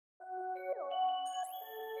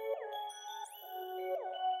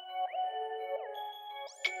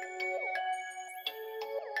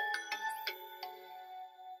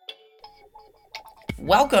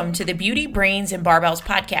Welcome to the Beauty, Brains, and Barbells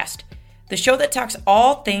podcast, the show that talks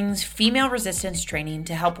all things female resistance training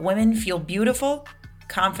to help women feel beautiful,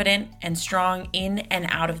 confident, and strong in and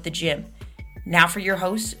out of the gym. Now for your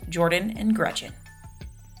hosts, Jordan and Gretchen.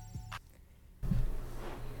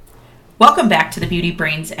 Welcome back to the Beauty,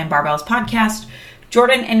 Brains, and Barbells podcast.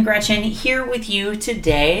 Jordan and Gretchen here with you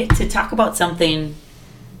today to talk about something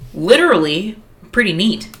literally pretty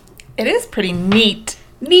neat. It is pretty neat.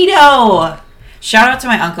 Neato! Shout out to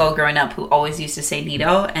my uncle growing up who always used to say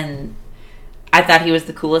neato, and I thought he was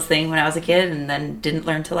the coolest thing when I was a kid, and then didn't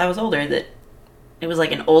learn till I was older that it was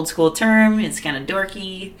like an old school term. It's kind of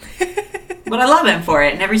dorky, but I love him for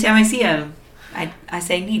it, and every time I see him, I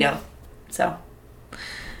say neato. So,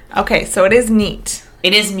 Okay, so it is neat.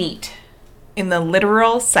 it is neat. In the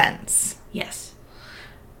literal sense. Yes.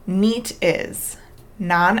 Neat is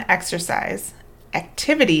non-exercise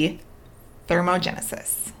activity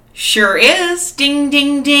thermogenesis. Sure is. Ding,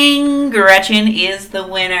 ding, ding. Gretchen is the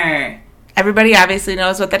winner. Everybody obviously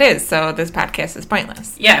knows what that is, so this podcast is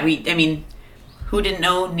pointless. Yeah, who didn't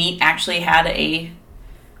know NEAT actually had a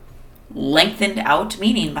lengthened out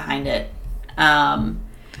meaning behind it? No,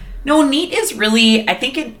 NEAT is really, I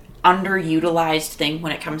think, an underutilized thing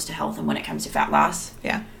when it comes to health and when it comes to fat loss.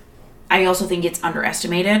 Yeah. I also think it's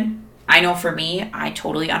underestimated. I know for me, I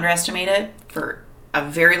totally underestimate it for a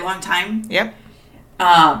very long time. Yep.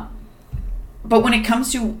 But when it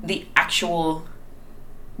comes to the actual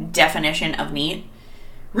definition of NEAT,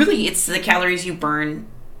 really it's the calories you burn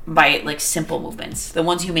by like simple movements. The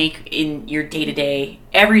ones you make in your day-to-day,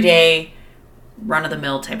 everyday,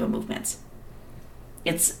 run-of-the-mill type of movements.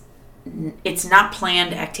 It's not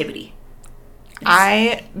planned activity.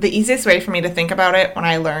 The easiest way for me to think about it when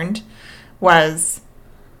I learned was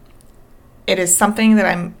it is something that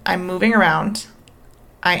I'm moving around.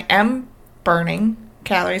 I am burning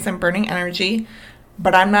calories, I'm burning energy,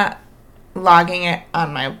 but I'm not logging it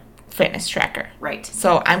on my fitness tracker. Right.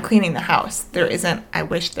 So I'm cleaning the house. I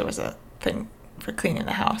wish there was a thing for cleaning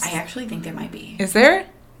the house. I actually think there might be. Is there?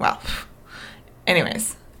 Well,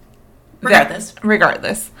 anyways.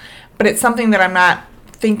 Regardless. But it's something that I'm not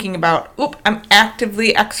thinking about. I'm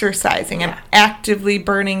actively exercising. Yeah. I'm actively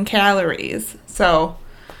burning calories. So,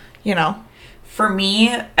 For me,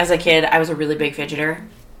 as a kid, I was a really big fidgeter.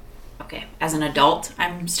 Okay, as an adult,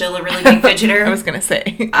 I'm still a really big fidgeter. I was going to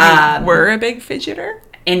say, you were a big fidgeter?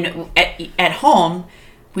 And at home,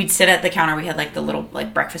 we'd sit at the counter. We had like the little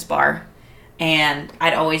like breakfast bar, and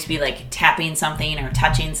I'd always be like tapping something or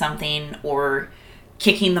touching something or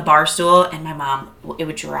kicking the bar stool, and my mom, it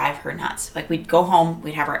would drive her nuts. Like we'd go home,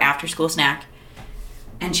 we'd have our after school snack,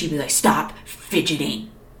 and she'd be like, "Stop fidgeting."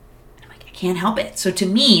 And I'm like, I can't help it. So to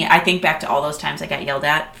me, I think back to all those times I got yelled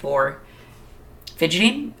at for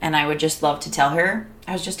fidgeting, and I would just love to tell her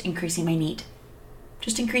I was just increasing my NEAT.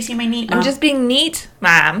 Just increasing my NEAT, Mom. I'm just being neat,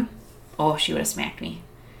 Mom. Oh, she would have smacked me.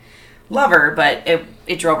 Love her, but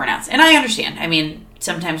it drove her nuts. And I understand. I mean,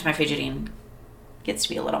 sometimes my fidgeting gets to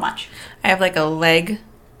be a little much. I have like a leg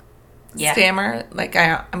Yeah. stammer. Like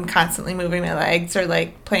I'm constantly moving my legs or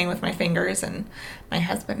like playing with my fingers, and my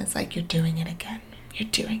husband is like, "You're doing it again. You're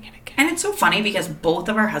doing it again." And it's so funny because both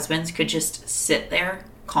of our husbands could just sit there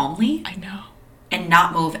calmly I know. and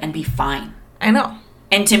not move and be fine. I know.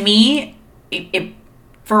 And to me, it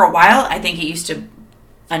for a while, I think it used to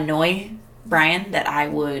annoy Brian that I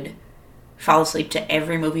would fall asleep to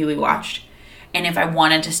every movie we watched. And if I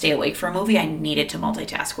wanted to stay awake for a movie, I needed to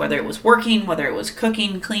multitask. Whether it was working, whether it was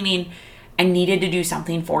cooking, cleaning, I needed to do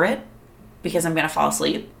something for it because I'm going to fall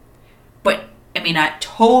asleep. But, I mean, a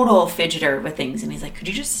total fidgeter with things. And he's like, could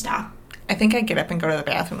you just stop? I think I get up and go to the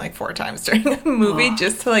bathroom like 4 times during a movie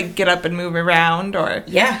just to like get up and move around, or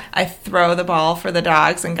Yeah. I throw the ball for the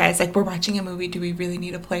dogs, and guys like, "We're watching a movie. Do we really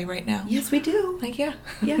need to play right now?" Yes, we do. Like, yeah.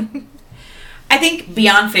 Yeah. I think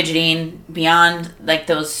beyond fidgeting, beyond like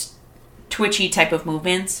those twitchy type of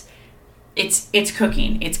movements, it's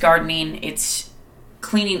cooking, it's gardening, it's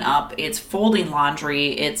cleaning up, it's folding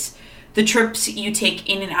laundry, it's the trips you take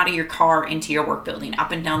in and out of your car into your work building,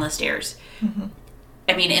 up and down the stairs. Mm-hmm.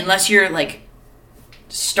 I mean, unless you're like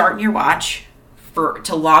starting your watch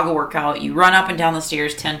to log a workout, you run up and down the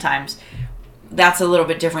stairs 10 times. That's a little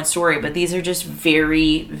bit different story, but these are just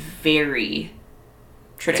very, very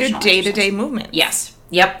traditional. It's your day-to-day movement. Yes.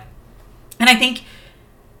 Yep. And I think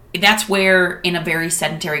that's where, in a very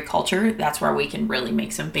sedentary culture, that's where we can really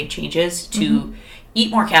make some big changes to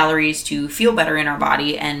eat more calories, to feel better in our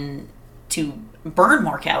body, and to burn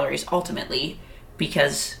more calories ultimately,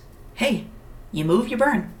 because, hey, you move, you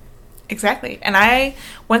burn. Exactly. And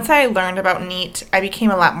once I learned about NEAT, I became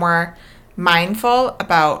a lot more mindful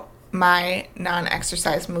about my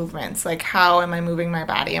non-exercise movements. Like, how am I moving my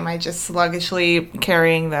body? Am I just sluggishly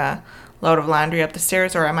carrying the load of laundry up the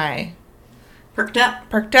stairs, or am I Perked up.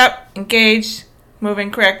 perked up, engaged, moving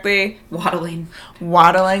correctly,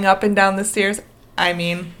 Waddling up and down the stairs? I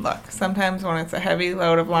mean, look, sometimes when it's a heavy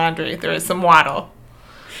load of laundry, there is some waddle.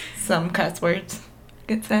 Some cuss words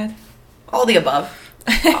get said. All the above.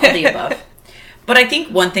 All the above. But I think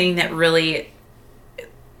one thing that really,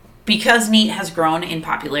 because NEAT has grown in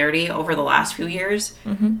popularity over the last few years,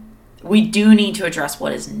 we do need to address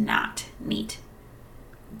what is not NEAT.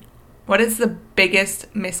 What is the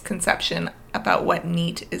biggest misconception about what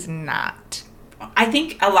NEAT is not? I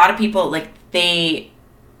think a lot of people,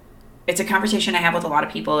 it's a conversation I have with a lot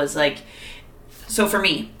of people, is like, so for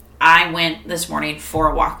me, I went this morning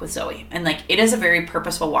for a walk with Zoe. And it is a very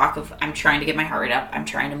purposeful walk of, I'm trying to get my heart rate up. I'm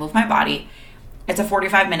trying to move my body. It's a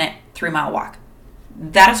 45-minute, 3-mile walk.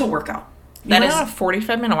 That is a workout. You went on a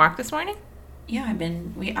 45-minute walk this morning? Yeah,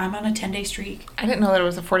 I'm on a 10-day streak. I didn't know that it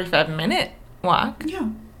was a 45-minute walk. Yeah.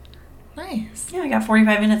 Nice. Yeah, I got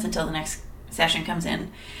 45 minutes until the next session comes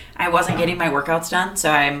in. I wasn't getting my workouts done,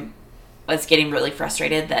 so I was getting really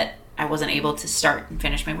frustrated that I wasn't able to start and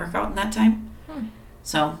finish my workout in that time.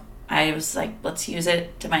 So I was like, let's use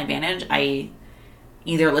it to my advantage. I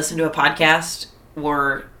either listen to a podcast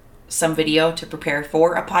or some video to prepare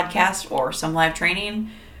for a podcast or some live training,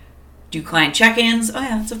 do client check-ins. Oh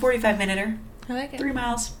yeah, it's a 45-minute. I like it. 3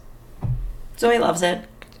 miles. Zoe loves it.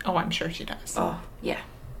 Oh, I'm sure she does. Oh, yeah.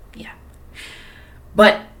 Yeah.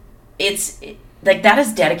 But it's that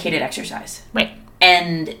is dedicated exercise. Right.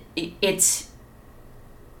 And it's,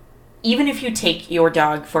 even if you take your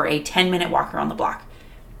dog for a 10-minute walk around the block,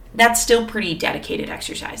 that's still pretty dedicated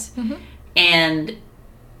exercise. And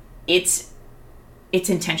it's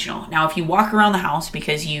intentional. Now, if you walk around the house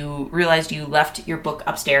because you realized you left your book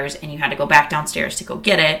upstairs and you had to go back downstairs to go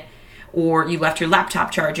get it, or you left your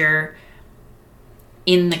laptop charger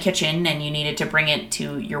in the kitchen and you needed to bring it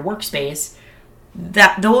to your workspace,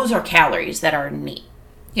 those are calories that are neat.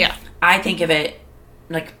 Yeah. I think of it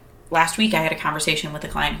like last week I had a conversation with a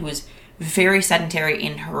client who was very sedentary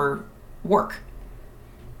in her work.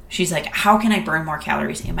 She's like, how can I burn more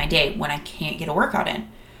calories in my day when I can't get a workout in?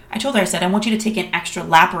 I told her, I said, I want you to take an extra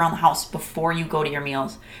lap around the house before you go to your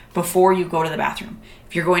meals, before you go to the bathroom.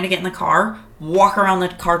 If you're going to get in the car, walk around the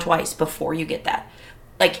car twice before you get that.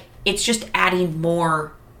 It's just adding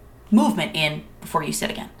more movement in before you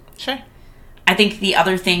sit again. Sure. I think the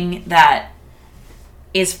other thing that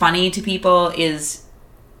is funny to people is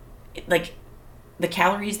the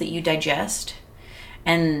calories that you digest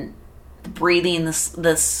and the breathing,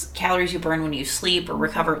 the calories you burn when you sleep or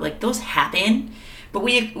recover, those happen, but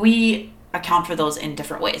we account for those in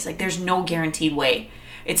different ways. There's no guaranteed way.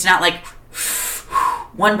 It's not like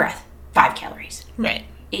one breath, 5 calories. Right.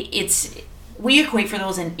 We equate for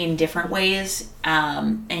those in different ways,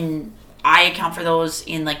 and I account for those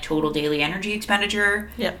in total daily energy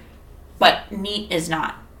expenditure. Yep. But NEAT is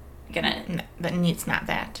not gonna. No, but NEAT's not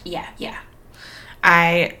that. Yeah.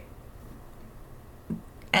 I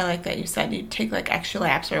like that you said you take extra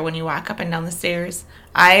laps or when you walk up and down the stairs.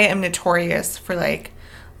 I am notorious for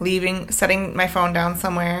setting my phone down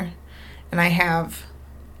somewhere, and I have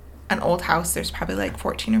an old house. There's probably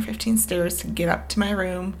 14 or 15 stairs to get up to my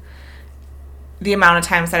room. The amount of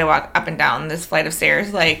times that I walk up and down this flight of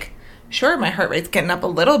stairs, sure, my heart rate's getting up a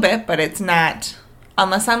little bit, but it's not,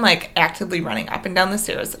 unless I'm actively running up and down the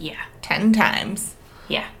stairs 10 times.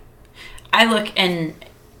 Yeah. I look, and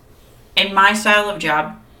my style of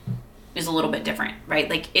job is a little bit different,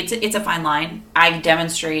 right? It's a fine line. I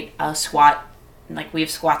demonstrate a squat, we have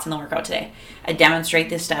squats in the workout today. I demonstrate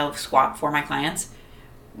this style of squat for my clients.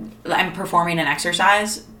 I'm performing an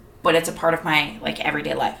exercise, but it's a part of my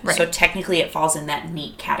everyday life. Right. So technically it falls in that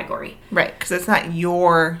NEAT category. Right, because it's not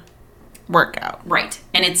your workout. Right.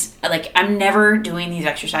 And it's I'm never doing these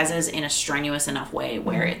exercises in a strenuous enough way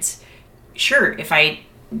where it's, sure, if I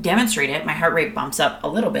demonstrate it, my heart rate bumps up a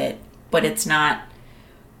little bit, but it's not,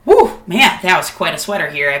 whoo, man, that was quite a sweater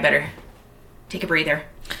here. I better take a breather.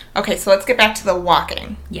 Okay, so let's get back to the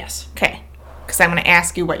walking. Yes. Okay. Because I'm going to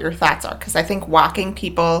ask you what your thoughts are. Because I think walking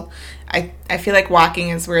people, I feel like walking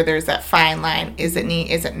is where there's that fine line. Is it neat?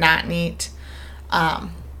 Is it not neat?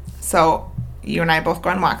 So you and I both go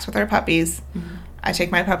on walks with our puppies. Mm-hmm. I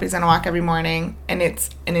take my puppies on a walk every morning. And it's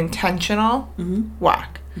an intentional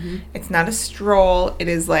walk. Mm-hmm. It's not a stroll. It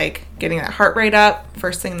is getting that heart rate up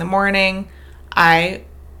first thing in the morning. I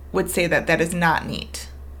would say that is not neat.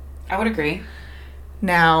 I would agree.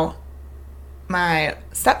 Now, my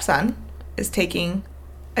stepson is taking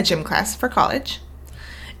a gym class for college,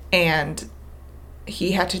 and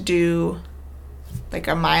he had to do like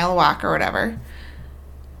a mile walk or whatever,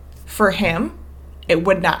 for him, it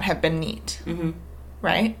would not have been neat. Mm-hmm.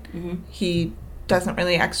 Right? Mm-hmm. He doesn't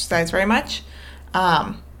really exercise very much.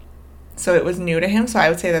 So it was new to him. So I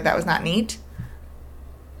would say that was not neat.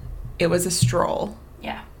 It was a stroll.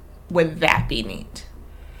 Yeah. Would that be neat?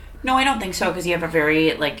 No, I don't think so, because you have a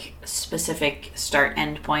very, like, specific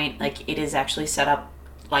start-end point. Like, it is actually set up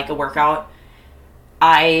like a workout.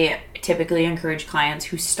 I typically encourage clients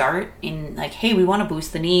who start in, like, hey, we want to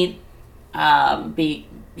boost the NEAT,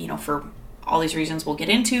 for all these reasons we'll get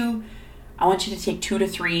into. I want you to take 2 to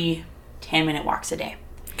 3 10-minute walks a day.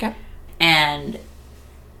 Okay. And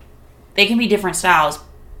they can be different styles,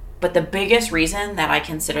 but the biggest reason that I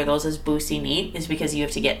consider those as boosting NEAT is because you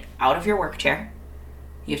have to get out of your work chair.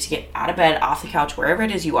 You have to get out of bed, off the couch, wherever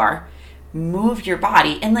it is you are, move your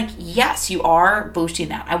body. And, like, yes, you are boosting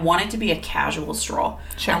that. I want it to be a casual stroll.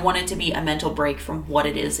 Sure. I want it to be a mental break from what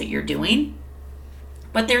it is that you're doing.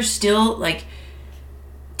 But there's still, like,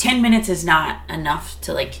 10 minutes is not enough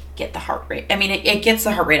to, like, get the heart rate. I mean, it gets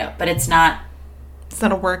the heart rate up, but it's not... It's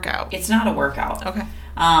not a workout. It's not a workout. Okay.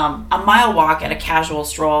 A mile walk at a casual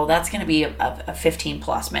stroll, that's going to be a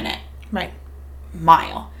 15-plus minute Right.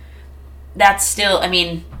 mile. That's still, I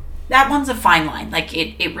mean, that one's a fine line. Like,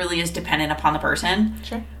 it really is dependent upon the person.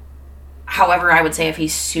 Sure. However, I would say if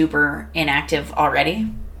he's super inactive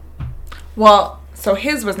already. Well, so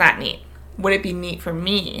his was not neat. Would it be neat for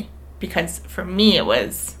me? Because for me it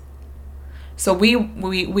was... So we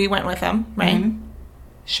went with him, right? Mm-hmm.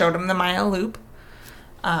 Showed him the mile loop.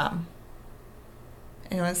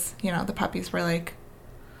 It was, the puppies were like...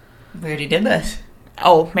 We already did this.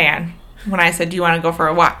 Oh, man. When I said, do you want to go for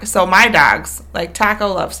a walk? So my dogs, like,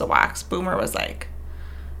 Taco loves the walks. Boomer was like,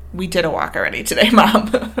 we did a walk already today,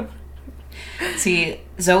 Mom. See,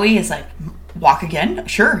 Zoe is like, walk again?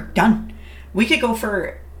 Sure, done. We could go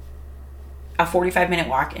for a 45-minute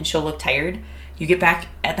walk and she'll look tired. You get back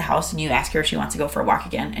at the house and you ask her if she wants to go for a walk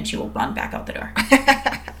again and she will run back out the door.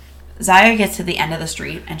 Zaya gets to the end of the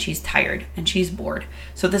street and she's tired and she's bored.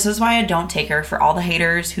 So this is why I don't take her. For all the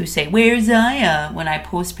haters who say, where's Zaya? When I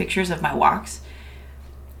post pictures of my walks,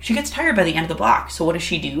 she gets tired by the end of the block. So what does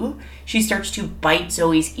she do? She starts to bite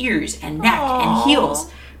Zoe's ears and neck and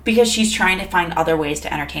heels because she's trying to find other ways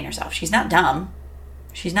to entertain herself. She's not dumb.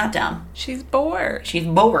 She's not dumb. She's bored. She's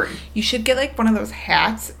bored. You should get, like, one of those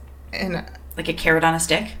hats and... Like a carrot on a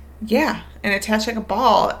stick? Yeah, and attach, like, a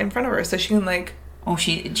ball in front of her so she can, like... Oh,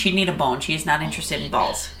 she'd need a bone. She's not interested in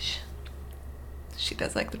balls. She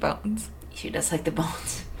does like the bones. She does like the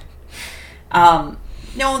bones.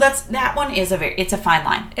 No, that one is it's a fine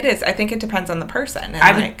line. It is. I think it depends on the person.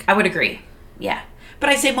 And I would agree. Yeah. But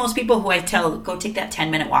I say most people who I tell, go take that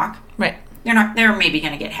 10-minute walk. Right. They're maybe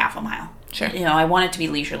going to get half a mile. Sure. I want it to be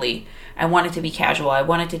leisurely. I want it to be casual. I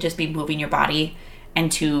want it to just be moving your body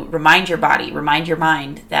and to remind your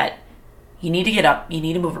mind that you need to get up, you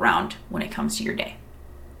need to move around when it comes to your day.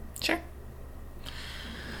 Sure.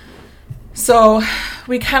 So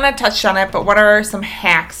we kind of touched on it, but what are some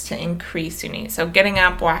hacks to increase your NEAT? So getting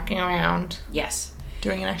up, walking around. Yes.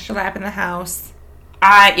 Doing an extra lap in the house.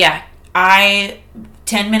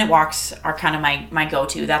 10-minute walks are kind of my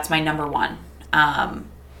go-to. That's my number one.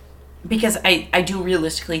 Because I do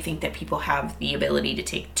realistically think that people have the ability to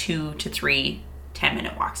take 2 to 3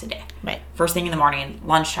 10-minute walks a day. Right. First thing in the morning,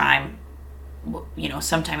 lunchtime,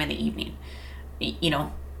 sometime in the evening.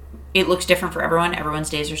 It looks different for everyone. Everyone's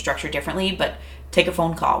days are structured differently, but take a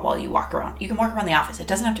phone call while you walk around. You can walk around the office. It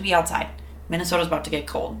doesn't have to be outside. Minnesota's about to get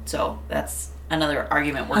cold, so that's another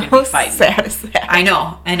argument we're going to be fighting. How sad is that? I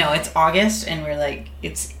know. It's August, and we're like,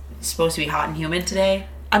 it's supposed to be hot and humid today.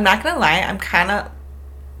 I'm not going to lie. I'm kind of,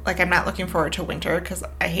 I'm not looking forward to winter because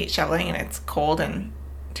I hate shoveling and it's cold and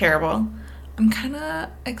terrible. I'm kind of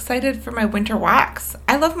excited for my winter walks.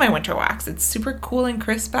 I love my winter walks. It's super cool and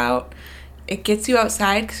crisp out. It gets you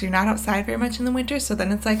outside because you're not outside very much in the winter. So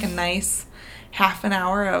then it's like a nice half an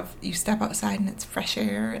hour of you step outside and it's fresh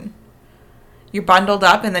air and you're bundled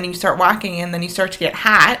up and then you start walking and then you start to get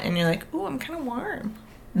hot and you're like, ooh, I'm kind of warm.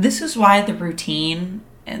 This is why the routine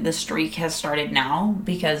and the streak has started now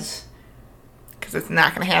because it's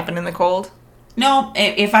not going to happen in the cold. No,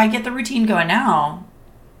 if I get the routine going now,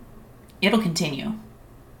 it'll continue.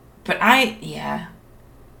 But I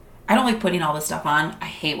don't like putting all this stuff on. I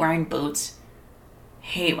hate wearing boots.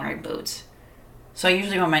 So I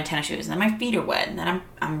usually wear my tennis shoes, and then my feet are wet, and then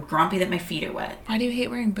I'm grumpy that my feet are wet. Why do you hate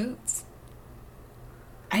wearing boots?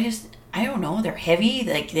 I don't know. They're heavy.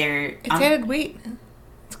 It's added weight.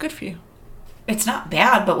 It's good for you. It's not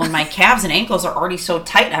bad, but when my calves and ankles are already so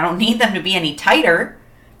tight, I don't need them to be any tighter.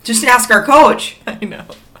 Just ask our coach. I know.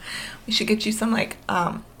 We should get you some,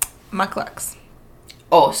 mucklucks.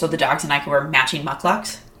 Oh, so the dogs and I can wear matching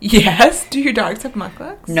mucklucks? Yes. Do your dogs have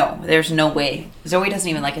mucklucks? No, there's no way. Zoe doesn't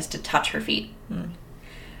even like us to touch her feet.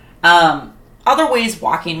 Other ways,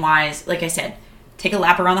 walking wise, like I said, take a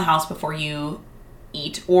lap around the house before you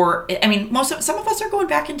eat. Or, I mean, some of us are going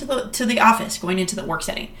back into the office, going into the work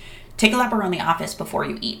setting. Take a lap around the office before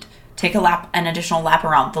you eat. Take an additional lap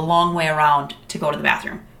around, the long way around to go to the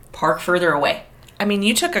bathroom. Park further away. I mean,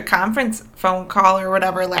 you took a conference phone call or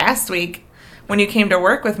whatever last week when you came to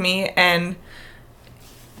work with me, and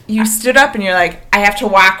you stood up and you're like, I have to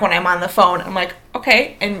walk when I'm on the phone. I'm like,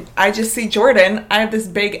 okay. And I just see Jordan. I have this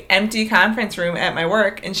big empty conference room at my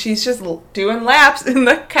work, and she's just doing laps in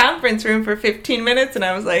the conference room for 15 minutes. And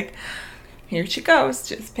I was like, here she goes,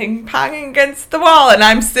 just ping-ponging against the wall, and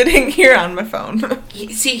I'm sitting here on my phone.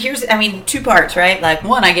 See, two parts, right? Like,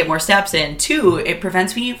 one, I get more steps in. Two, it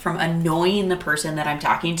prevents me from annoying the person that I'm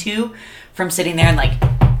talking to from sitting there and, like,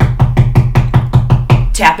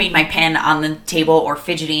 tapping my pen on the table or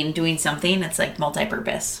fidgeting, doing something. It's, like,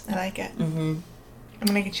 multi-purpose. I like it. Mm-hmm. I'm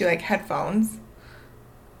going to get you, like, headphones.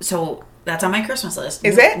 So, that's on my Christmas list.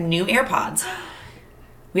 Is it? New AirPods.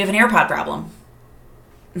 We have an AirPod problem.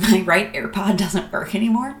 My right AirPod doesn't work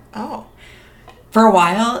anymore. Oh. For a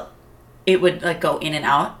while, it would, like, go in and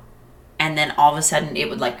out, and then all of a sudden it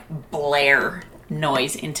would, like, blare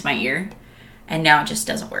noise into my ear, and now it just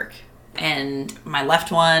doesn't work. And my left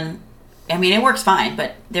one, I mean, it works fine,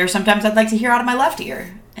 but there's sometimes I'd like to hear out of my left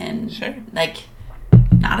ear, and, sure, like,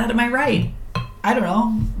 not out of my right. I don't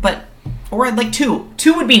know, but, or, like, two.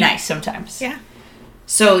 Two would be nice sometimes. Yeah.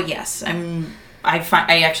 So, yes,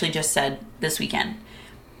 I actually just said this weekend,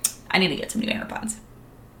 I need to get some new AirPods.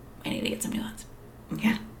 I need to get some new ones.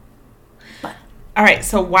 Yeah. But. All right,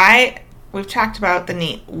 so why, we've talked about the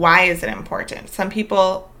NEAT. Why is it important? Some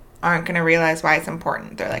people aren't going to realize why it's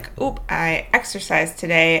important. They're like, oop, I exercised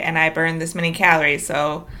today and I burned this many calories,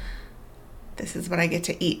 so this is what I get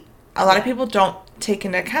to eat. A lot of people don't take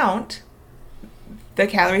into account the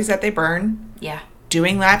calories that they burn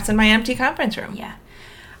doing laps in my empty conference room. Yeah.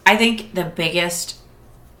 I think the biggest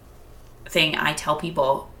thing I tell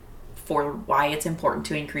people for why it's important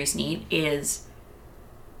to increase NEAT is,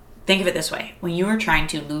 think of it this way. When you are trying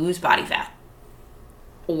to lose body fat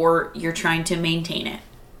or you're trying to maintain it,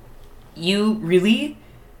 you're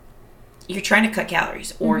trying to cut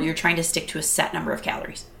calories or you're trying to stick to a set number of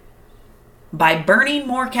calories. By burning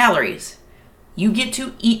more calories, you get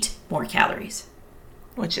to eat more calories.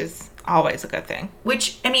 Which is always a good thing.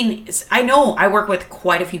 Which, I mean, I know I work with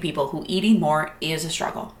quite a few people who eating more is a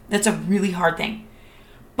struggle. That's a really hard thing.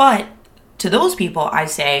 But to those people, I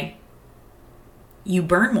say, you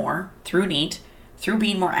burn more through NEAT, through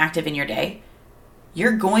being more active in your day.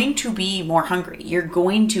 You're going to be more hungry. You're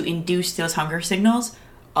going to induce those hunger signals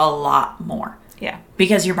a lot more. Yeah.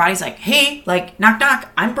 Because your body's like, hey, like, knock, knock,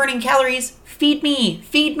 I'm burning calories. Feed me,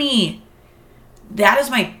 feed me. That is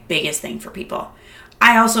my biggest thing for people.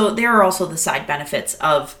 There are also the side benefits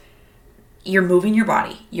of you're moving your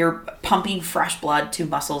body. You're pumping fresh blood to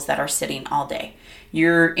muscles that are sitting all day.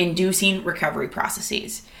 You're inducing recovery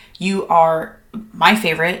processes. My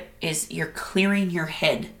favorite is you're clearing your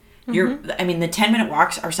head. The 10-minute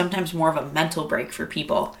walks are sometimes more of a mental break for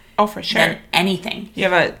people. Oh, for sure. Than anything. You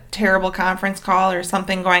have a terrible conference call or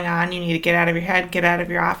something going on. You need to get out of your head, get out of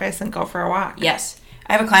your office, and go for a walk. Yes.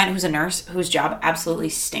 I have a client who's a nurse whose job absolutely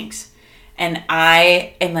stinks. And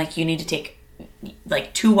I am like, you need to take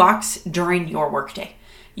like 2 walks during your workday.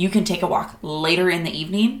 You can take a walk later in the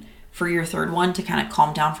evening for your third one to kind of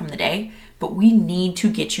calm down from the day. But we need to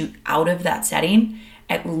get you out of that setting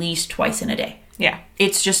at least twice in a day. Yeah.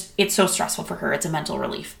 It's so stressful for her. It's a mental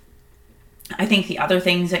relief. I think the other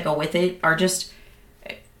things that go with it are just,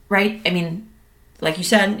 right? I mean, like you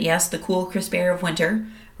said, yes, the cool, crisp air of winter.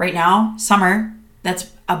 Right now, summer,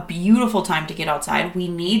 that's a beautiful time to get outside. We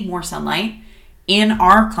need more sunlight. In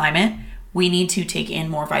our climate, we need to take in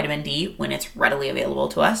more vitamin D when it's readily available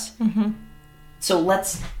to us. Mm-hmm. So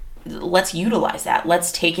let's utilize that.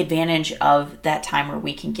 Let's take advantage of that time where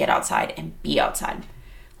we can get outside and be outside.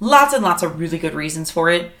 Lots and lots of really good reasons for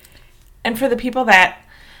it. And for the people that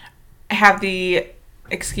have the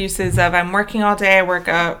excuses of, I'm working all day, I work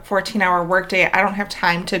a 14-hour workday, I don't have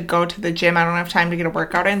time to go to the gym, I don't have time to get a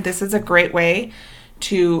workout in, this is a great way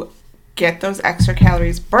to get those extra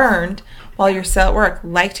calories burned while you're still at work,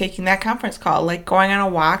 like taking that conference call, like going on a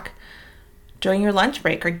walk during your lunch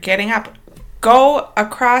break, or getting up. Go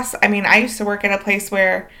across, I used to work at a place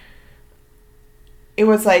where it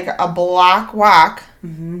was like a block walk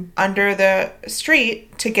under the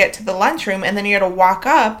street to get to the lunchroom, and then you had to walk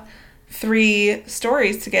up 3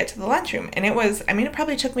 stories to get to the lunchroom. And it was, it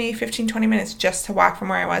probably took me 15, 20 minutes just to walk from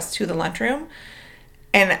where I was to the lunchroom.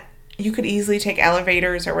 And you could easily take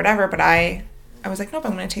elevators or whatever, but I was like, nope,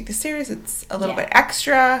 I'm going to take the stairs. It's a little bit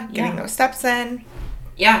extra, getting those steps in.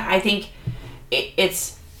 Yeah, I think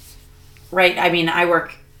it's right. I mean, I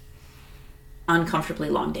work uncomfortably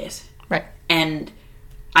long days. Right. And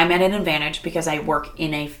I'm at an advantage because I work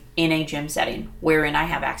in a gym setting wherein I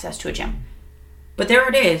have access to a gym. But there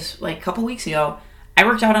are days, like a couple weeks ago, I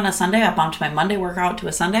worked out on a Sunday. I bumped my Monday workout to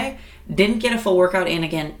a Sunday. Didn't get a full workout in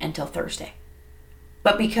again until Thursday.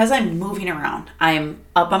 But because I'm moving around, I'm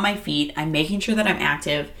up on my feet, I'm making sure that I'm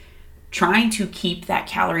active, trying to keep that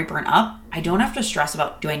calorie burn up. I don't have to stress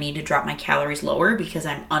about, do I need to drop my calories lower because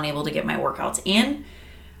I'm unable to get my workouts in?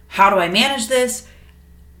 How do I manage this?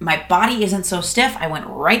 My body isn't so stiff. I went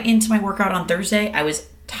right into my workout on Thursday. I was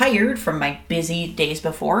tired from my busy days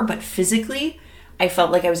before, but physically, I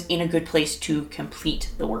felt like I was in a good place to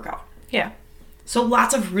complete the workout. Yeah. So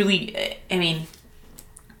lots of really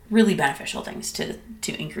beneficial things to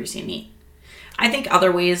increasing NEAT. I think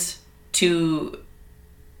other ways to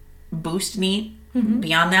boost NEAT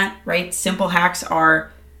beyond that, right? Simple hacks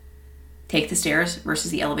are take the stairs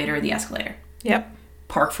versus the elevator or the escalator. Yep.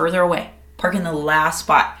 Park further away. Park in the last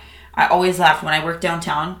spot. I always laughed when I worked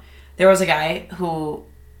downtown. There was a guy who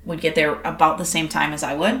would get there about the same time as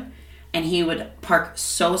I would, and he would park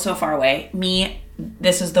so far away. Me,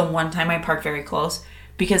 this is the one time I parked very close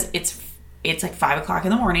because it's like 5 o'clock in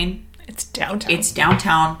the morning. It's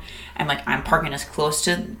downtown. I'm like, I'm parking as close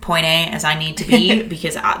to point A as I need to be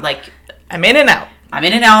because I'm in and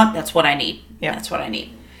out. That's what I need. Yeah. That's what I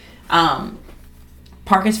need.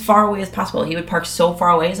 Park as far away as possible. He would park so far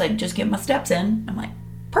away as I'd just get my steps in. I'm like,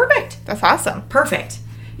 perfect. That's awesome. Perfect.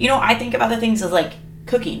 I think of other things as like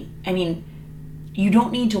cooking. I mean, you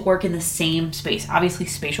don't need to work in the same space. Obviously,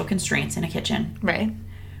 spatial constraints in a kitchen. Right.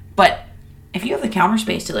 But if you have the counter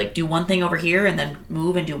space to like do one thing over here and then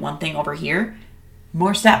move and do one thing over here,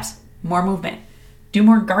 more steps, more movement. Do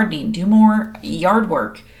more gardening, do more yard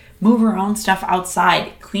work, move around stuff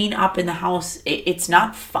outside, clean up in the house. It's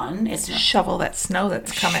not fun. It's not, shovel that snow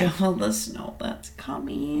that's coming. Shovel the snow that's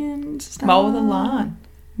coming. Stop. Mow the lawn.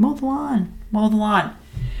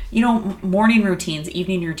 Morning routines,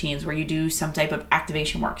 evening routines where you do some type of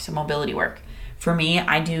activation work, some mobility work. For me,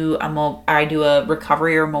 I do a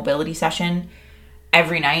recovery or mobility session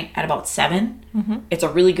every night at about 7. Mm-hmm. It's a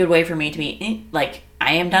really good way for me to be like,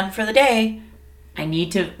 I am done for the day. I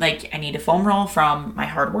need to foam roll from my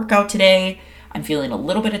hard workout today. I'm feeling a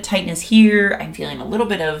little bit of tightness here. I'm feeling a little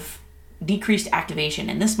bit of decreased activation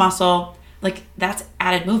in this muscle. Like, that's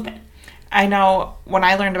added movement. I know when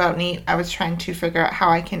I learned about NEAT, I was trying to figure out how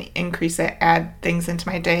I can increase it, add things into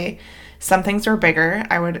my day. Some things were bigger.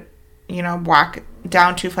 I would, walk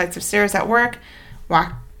down 2 flights of stairs at work,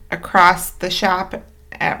 walk across the shop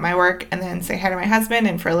at my work, and then say hi to my husband.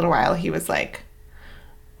 And for a little while, he was like,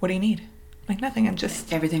 what do you need? I'm like, nothing.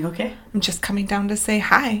 Everything okay? I'm just coming down to say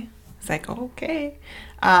hi. It's like, okay.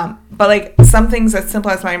 But like some things as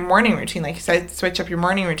simple as my morning routine, like you said, switch up your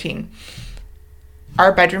morning routine.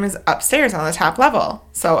 Our bedroom is upstairs on the top level.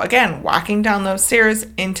 So again, walking down those stairs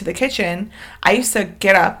into the kitchen, I used to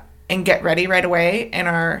get up and get ready right away in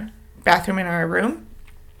our bathroom in our room.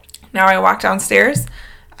 Now I walk downstairs,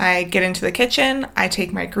 I get into the kitchen, I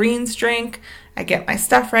take my greens drink, I get my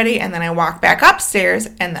stuff ready, and then I walk back upstairs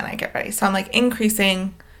and then I get ready. So I'm like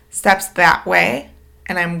increasing steps that way,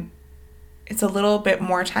 and it's a little bit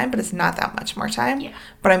more time, but it's not that much more time. Yeah.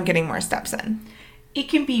 But I'm getting more steps in. It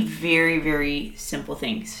can be very, very simple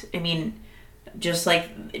things. I mean, just like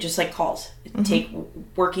calls. Mm-hmm. Take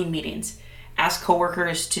working meetings. Ask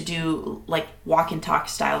coworkers to do like walk and talk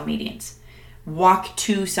style meetings. Walk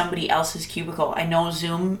to somebody else's cubicle. I know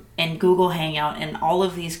Zoom and Google Hangout and all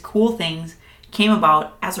of these cool things came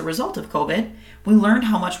about as a result of COVID. We learned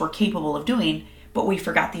how much we're capable of doing, but we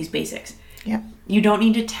forgot these basics. Yeah. You don't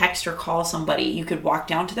need to text or call somebody. You could walk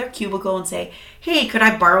down to their cubicle and say, hey, could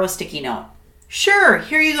I borrow a sticky note? Sure,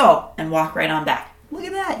 here you go. And walk right on back. Look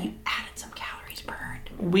at that. You added some calories burned.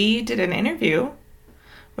 We did an interview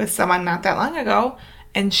with someone not that long ago,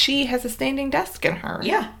 and she has a standing desk in her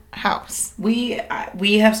house. We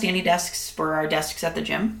have standing desks for our desks at the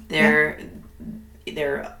gym. They're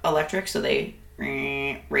electric, so they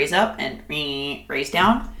raise up and raise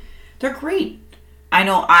down. They're great. I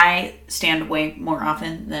know I stand way more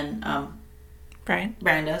often than Brian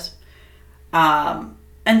does.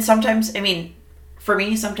 And sometimes, for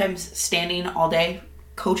me, sometimes standing all day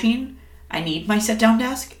coaching, I need my sit-down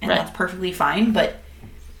desk, and that's perfectly fine. But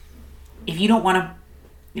if you don't want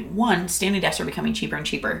to, standing desks are becoming cheaper and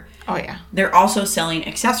cheaper. Oh, yeah. They're also selling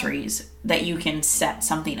accessories that you can set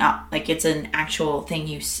something up. Like, it's an actual thing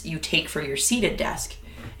you take for your seated desk,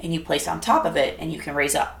 and you place on top of it, and you can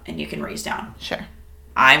raise up and you can raise down. Sure.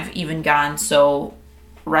 I've even gone so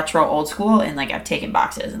retro old school, and like I've taken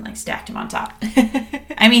boxes and like stacked them on top.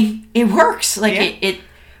 I mean, it works. Like it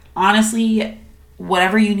honestly,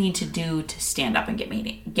 whatever you need to do to stand up and get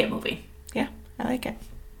moving. Yeah, I like it.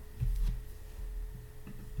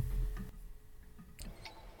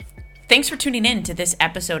 Thanks for tuning in to this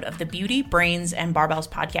episode of the Beauty, Brains, and Barbells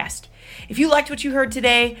podcast. If you liked what you heard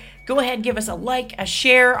today, go ahead and give us a like, a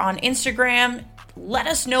share on Instagram. Let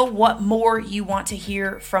us know what more you want to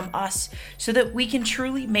hear from us so that we can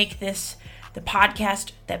truly make this the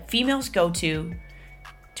podcast that females go to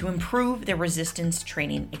improve their resistance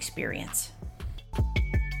training experience.